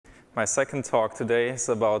My second talk today is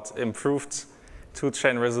about improved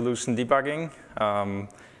toolchain resolution debugging.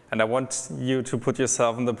 And I want you to put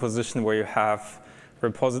yourself in the position where you have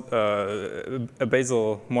a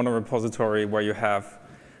Bazel monorepository where you have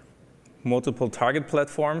multiple target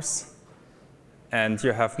platforms and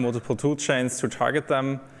you have multiple toolchains to target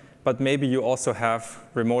them, but maybe you also have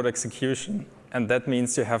remote execution. And that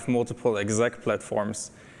means you have multiple exec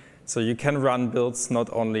platforms. So you can run builds not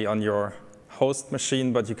only on your host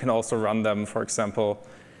machine, but you can also run them, for example,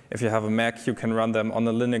 if you have a Mac, you can run them on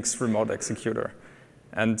a Linux remote executor.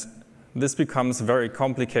 And this becomes very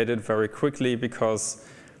complicated very quickly because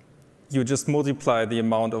you just multiply the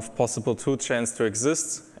amount of possible toolchains to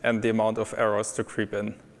exist and the amount of errors to creep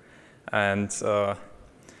in. And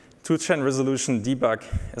toolchain resolution debug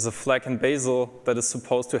is a flag in Bazel that is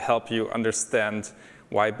supposed to help you understand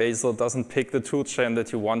why Bazel doesn't pick the toolchain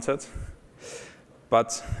that you wanted.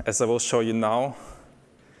 But as I will show you now,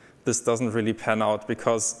 this doesn't really pan out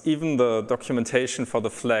because even the documentation for the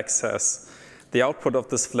flag says the output of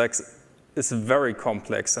this flag is very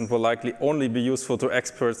complex and will likely only be useful to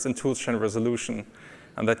experts in toolchain resolution.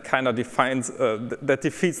 And that kind of that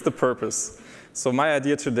defeats the purpose. So my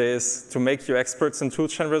idea today is to make you experts in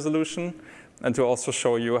toolchain resolution and to also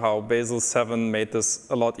show you how Bazel 7 made this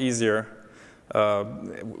a lot easier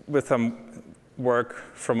with some work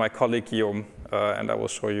from my colleague Guillaume, and I will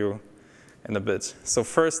show you in a bit. So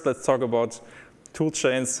first, let's talk about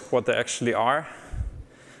toolchains, what they actually are.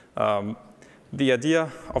 The idea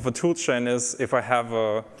of a toolchain is if I have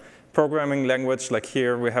a programming language, like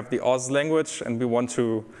here we have the Oz language, and we want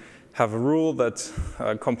to have a rule that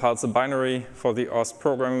compiles a binary for the Oz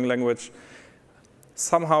programming language,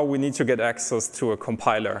 somehow we need to get access to a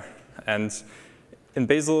compiler. And in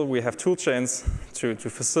Bazel, we have toolchains to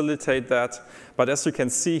facilitate that. But as you can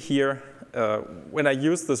see here, when I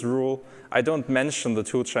use this rule, I don't mention the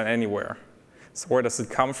toolchain anywhere. So where does it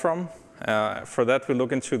come from? For that, we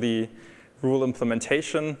look into the rule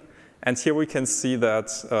implementation. And here we can see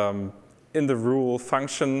that in the rule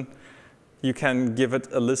function, you can give it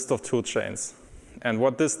a list of toolchains. And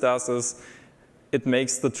what this does is it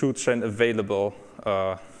makes the toolchain available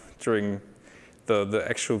during the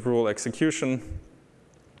actual rule execution.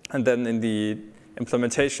 And then in the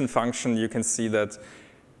implementation function, you can see that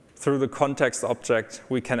through the context object,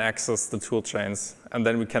 we can access the toolchains. And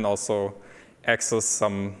then we can also access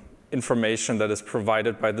some information that is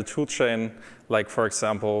provided by the toolchain, like, for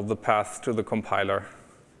example, the path to the compiler.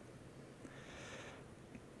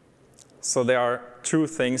 So there are two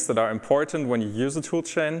things that are important when you use a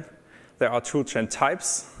toolchain. There are toolchain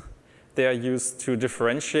types. They are used to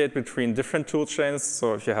differentiate between different toolchains.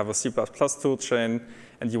 So if you have a C++ toolchain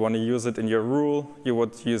and you want to use it in your rule, you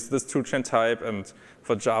would use this toolchain type, and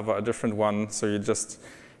for Java, a different one. So you just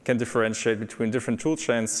can differentiate between different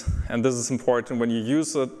toolchains. And this is important when you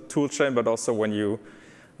use a toolchain, but also when you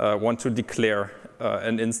want to declare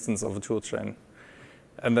an instance of a toolchain.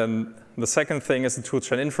 And then the second thing is a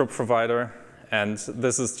toolchain info provider. And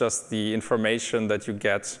this is just the information that you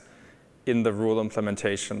get in the rule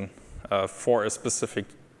implementation for a specific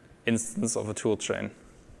instance of a toolchain.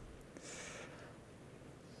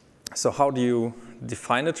 So how do you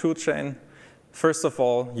define a toolchain? First of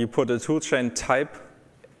all, you put a toolchain type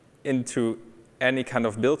into any kind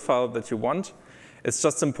of build file that you want. It's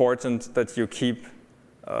just important that you keep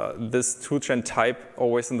this toolchain type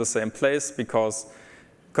always in the same place because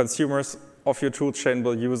consumers of your toolchain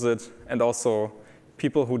will use it, and also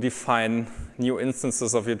people who define new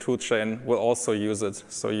instances of your toolchain will also use it.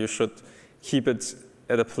 So you should keep it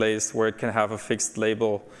at a place where it can have a fixed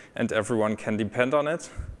label and everyone can depend on it.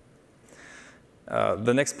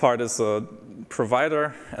 The next part is a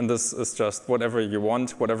provider, and this is just whatever you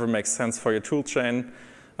want, whatever makes sense for your toolchain.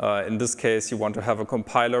 In this case, you want to have a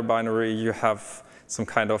compiler binary, you have some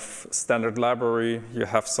kind of standard library, you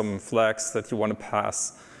have some flags that you want to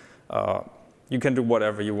pass. You can do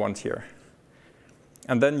whatever you want here.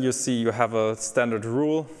 And then you see you have a standard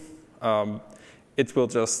rule. It will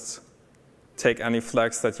just take any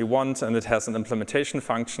flags that you want, and it has an implementation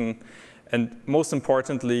function. And most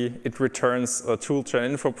importantly, it returns a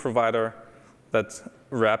toolchain info provider that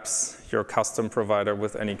wraps your custom provider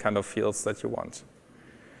with any kind of fields that you want.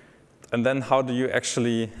 And then how do you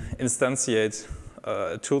actually instantiate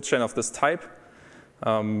a toolchain of this type?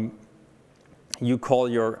 You call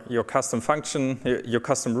your custom function, your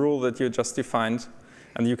custom rule that you just defined,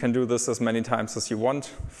 and you can do this as many times as you want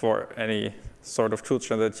for any sort of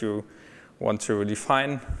toolchain that you want to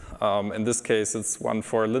define. In this case, it's one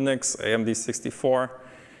for Linux, AMD 64.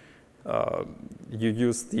 You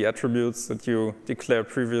use the attributes that you declared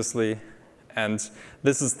previously. And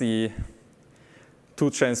this is the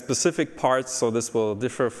toolchain specific part, so this will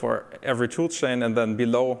differ for every toolchain, and then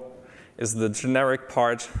below is the generic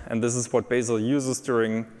part, and this is what Bazel uses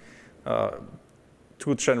during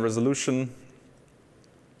toolchain resolution.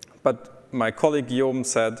 But my colleague Guillaume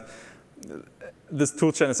said this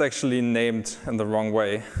toolchain is actually named in the wrong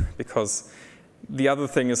way, because the other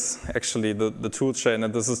thing is actually the toolchain,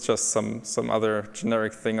 and this is just some other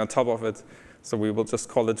generic thing on top of it. So we will just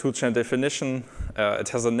call it toolchain definition. It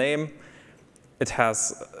has a name.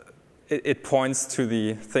 It points to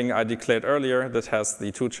the thing I declared earlier that has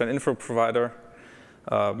the toolchain info provider.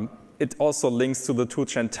 It also links to the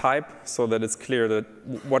toolchain type so that it's clear that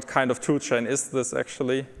what kind of toolchain is this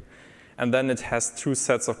actually. And then it has two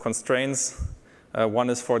sets of constraints. One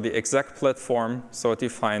is for the exact platform, so it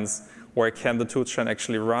defines where can the toolchain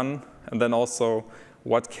actually run, and then also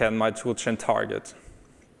what can my toolchain target.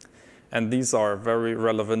 And these are very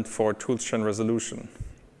relevant for toolchain resolution.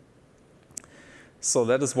 So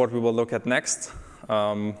that is what we will look at next.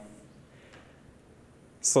 So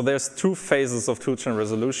there's two phases of toolchain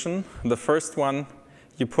resolution. The first one,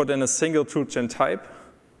 you put in a single toolchain type.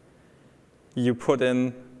 You put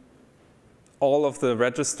in all of the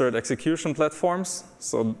registered execution platforms.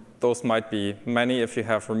 So those might be many if you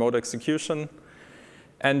have remote execution.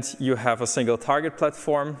 And you have a single target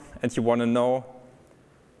platform, and you want to know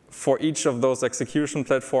for each of those execution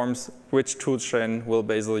platforms which toolchain will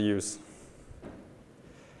Bazel use.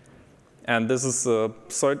 And this is a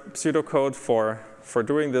pseudocode for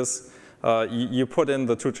doing this. You put in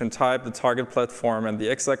the toolchain type, the target platform, and the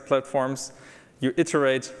exact platforms. You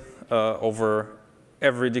iterate over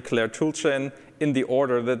every declared toolchain in the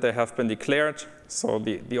order that they have been declared. So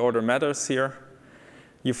the order matters here.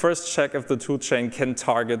 You first check if the toolchain can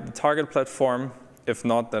target the target platform. If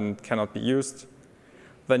not, then it cannot be used.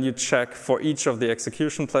 Then you check for each of the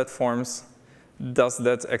execution platforms, does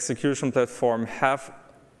that execution platform have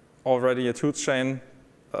already a toolchain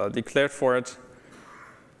declared for it?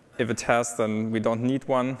 If it has, then we don't need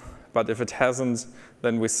one. But if it hasn't,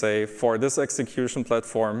 then we say, for this execution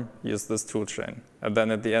platform, use this toolchain. And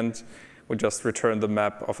then at the end, we just return the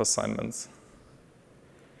map of assignments.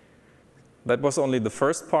 That was only the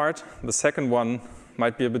first part. The second one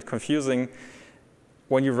might be a bit confusing.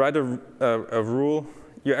 When you write a rule,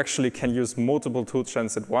 you actually can use multiple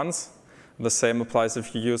toolchains at once. The same applies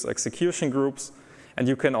if you use execution groups. And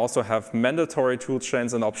you can also have mandatory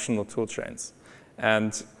toolchains and optional toolchains.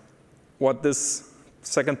 And what this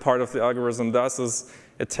second part of the algorithm does is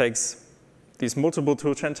it takes these multiple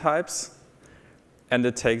toolchain types, and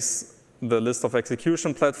it takes the list of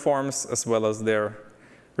execution platforms as well as their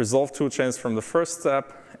resolved toolchains from the first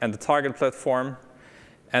step and the target platform,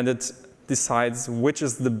 and it decides which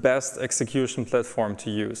is the best execution platform to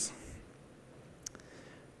use.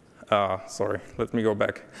 Sorry, let me go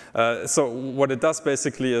back. So what it does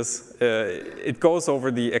basically is it goes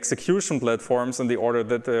over the execution platforms in the order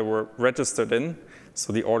that they were registered in.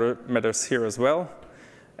 So the order matters here as well.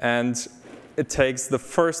 And it takes the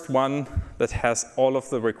first one that has all of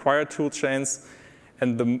the required toolchains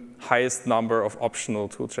and the highest number of optional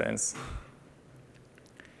toolchains.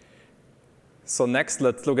 So next,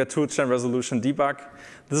 let's look at toolchain resolution debug.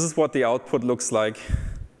 This is what the output looks like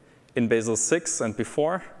in Bazel 6 and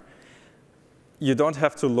before. You don't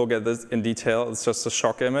have to look at this in detail. It's just a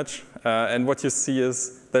shock image. And what you see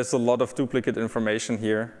is there's a lot of duplicate information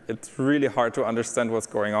here. It's really hard to understand what's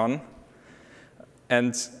going on.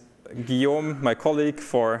 And Guillaume, my colleague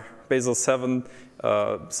for Bazel 7,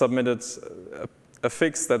 submitted a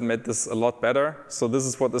fix that made this a lot better. So this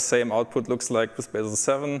is what the same output looks like with Bazel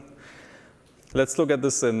 7. Let's look at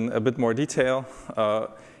this in a bit more detail.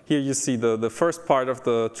 Here you see the first part of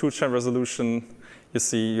the toolchain resolution. You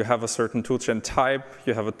see you have a certain toolchain type,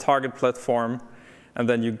 you have a target platform, and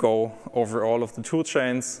then you go over all of the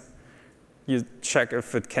toolchains. You check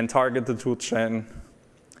if it can target the toolchain.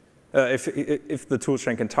 If the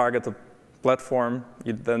toolchain can target the platform,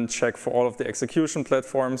 you then check for all of the execution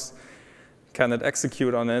platforms. Can it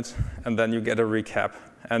execute on it? And then you get a recap.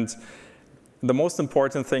 And the most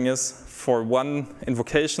important thing is for one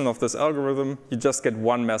invocation of this algorithm, you just get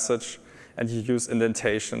one message, and you use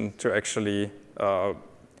indentation to actually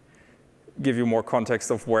give you more context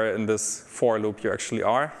of where in this for loop you actually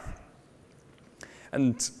are.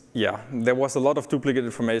 And yeah, there was a lot of duplicate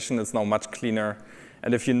information. It's now much cleaner.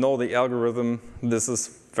 And if you know the algorithm, this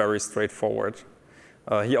is very straightforward.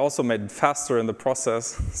 He also made it faster in the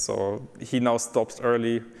process. So he now stops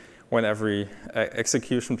early when every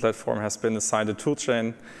execution platform has been assigned a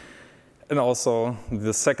toolchain. And also,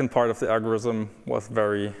 the second part of the algorithm was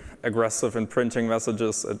very aggressive in printing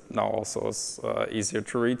messages. It now also is easier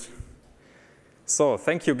to read. So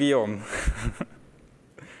thank you, Guillaume.